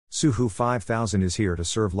Suhu5000 is here to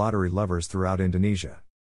serve lottery lovers throughout Indonesia.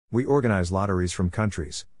 We organize lotteries from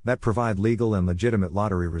countries that provide legal and legitimate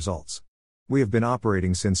lottery results. We have been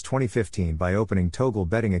operating since 2015 by opening Togel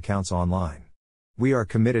betting accounts online. We are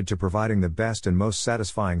committed to providing the best and most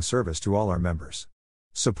satisfying service to all our members.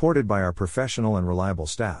 Supported by our professional and reliable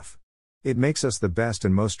staff. It makes us the best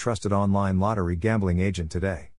and most trusted online lottery gambling agent today.